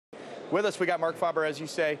With us, we got Marc Faber, as you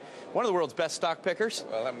say, one of the world's best stock pickers.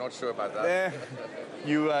 Well, I'm not sure about that.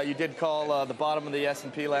 You did call the bottom of the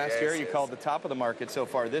S&P last year. You yes. called the top of the market so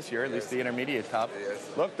far this year, at least the intermediate top. Yes.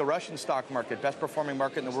 Look, the Russian stock market, best performing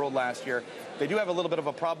market in the world last year. They do have a little bit of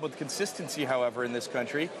a problem with consistency, however, in this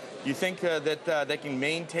country. You think that they can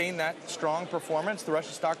maintain that strong performance? The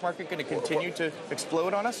Russian stock market going to continue to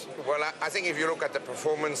explode on us? Well, I think if you look at the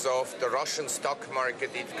performance of the Russian stock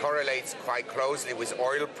market, it correlates quite closely with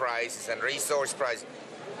oil prices and resource prices.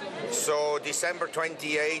 So December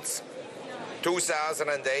 28th,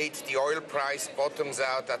 2008, the oil price bottoms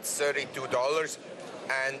out at $32.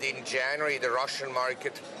 And in January, the Russian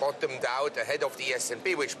market bottomed out ahead of the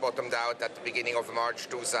S&P, which bottomed out at the beginning of March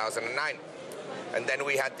 2009. And then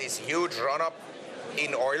we had this huge run-up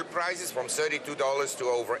in oil prices from $32 to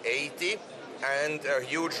over 80, and a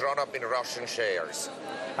huge run-up in Russian shares.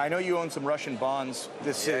 I know you own some Russian bonds.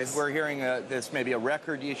 We're hearing this may be a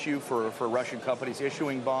record issue for Russian companies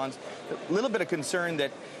issuing bonds. A little bit of concern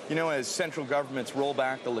that, you know, as central governments roll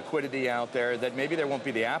back the liquidity out there, that maybe there won't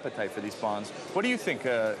be the appetite for these bonds. What do you think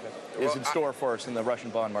is in store for us in the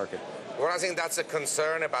Russian bond market? Well, I think that's a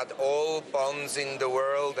concern about all bonds in the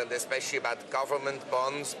world, and especially about government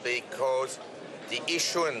bonds, because the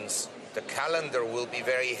issuance, the calendar will be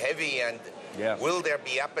very heavy, and will there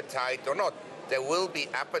be appetite or not? There will be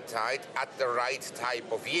appetite at the right type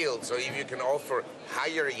of yield. So if you can offer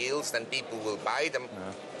higher yields, then people will buy them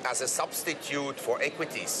as a substitute for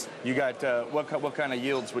equities. You got what kind of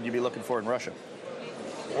yields would you be looking for in Russia?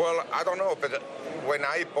 Well, I don't know, but when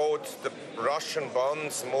I bought the Russian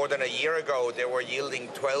bonds more than a year ago, they were yielding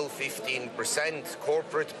 12–15%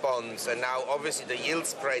 corporate bonds, and now obviously the yield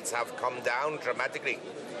spreads have come down dramatically.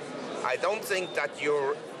 I don't think that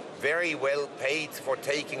you're very well paid for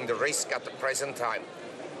taking the risk at the present time.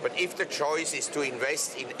 But if the choice is to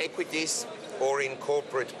invest in equities or in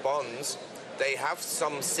corporate bonds, they have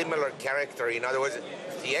some similar character. In other words,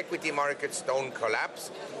 if the equity markets don't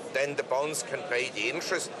collapse, then the bonds can pay the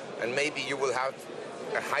interest, and maybe you will have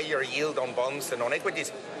a higher yield on bonds than on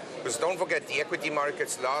equities. Because don't forget, the equity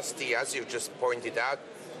markets last year, as you just pointed out,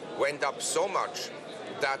 went up so much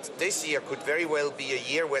that this year could very well be a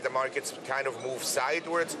year where the markets kind of move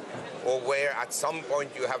sideways, or where at some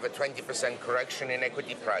point you have a 20% correction in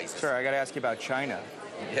equity prices. Sure, I got to ask you about China.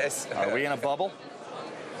 Yes. Are we in a bubble?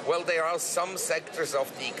 Well, there are some sectors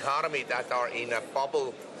of the economy that are in a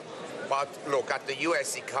bubble. But look at the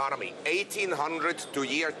U.S. economy, 1800 to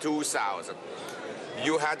year 2000.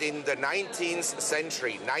 You had in the 19th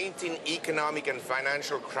century, 19 economic and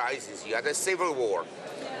financial crises. You had a civil war.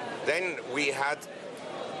 Then we had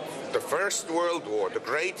the First World War, the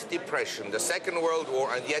Great Depression, the Second World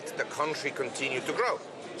War, and yet the country continued to grow.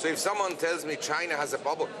 So if someone tells me China has a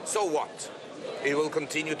bubble, so what? It will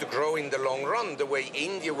continue to grow in the long run, the way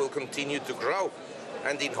India will continue to grow.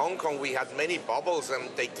 And in Hong Kong, we had many bubbles, and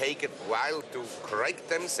they take a while to correct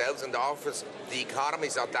themselves, and often the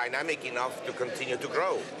economies are dynamic enough to continue to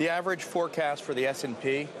grow. The average forecast for the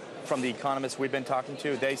S&P from the economists we've been talking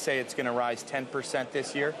to, they say it's going to rise 10%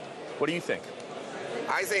 this year. What do you think?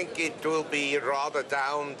 I think it will be rather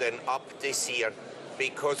down than up this year,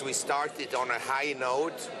 because we started on a high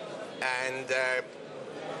note, and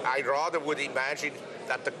I rather would imagine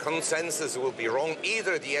that the consensus will be wrong.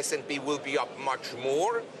 Either the S&P will be up much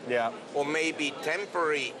more, or maybe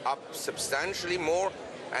temporary up substantially more,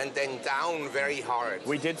 and then down very hard.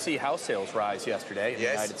 We did see house sales rise yesterday in the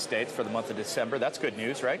United States for the month of December. That's good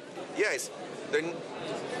news, right? Yes.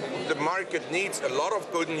 The market needs a lot of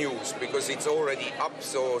good news because it's already up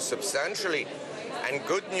so substantially. And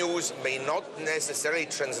good news may not necessarily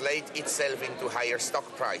translate itself into higher stock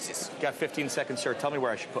prices. Got 15 seconds, sir. Tell me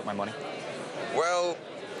where I should put my money. Well,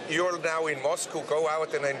 you're now in Moscow. Go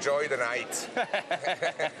out and enjoy the night.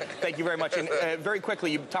 Thank you very much. And very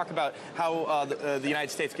quickly, you talk about how the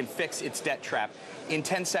United States can fix its debt trap. In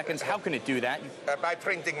 10 seconds, how can it do that? By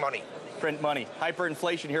printing money. Print money.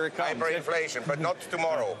 Hyperinflation, here it comes. Hyperinflation, but not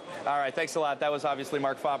tomorrow. All right, thanks a lot. That was obviously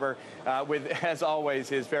Marc Faber with, as always,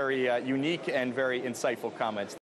 his very unique and very insightful comments.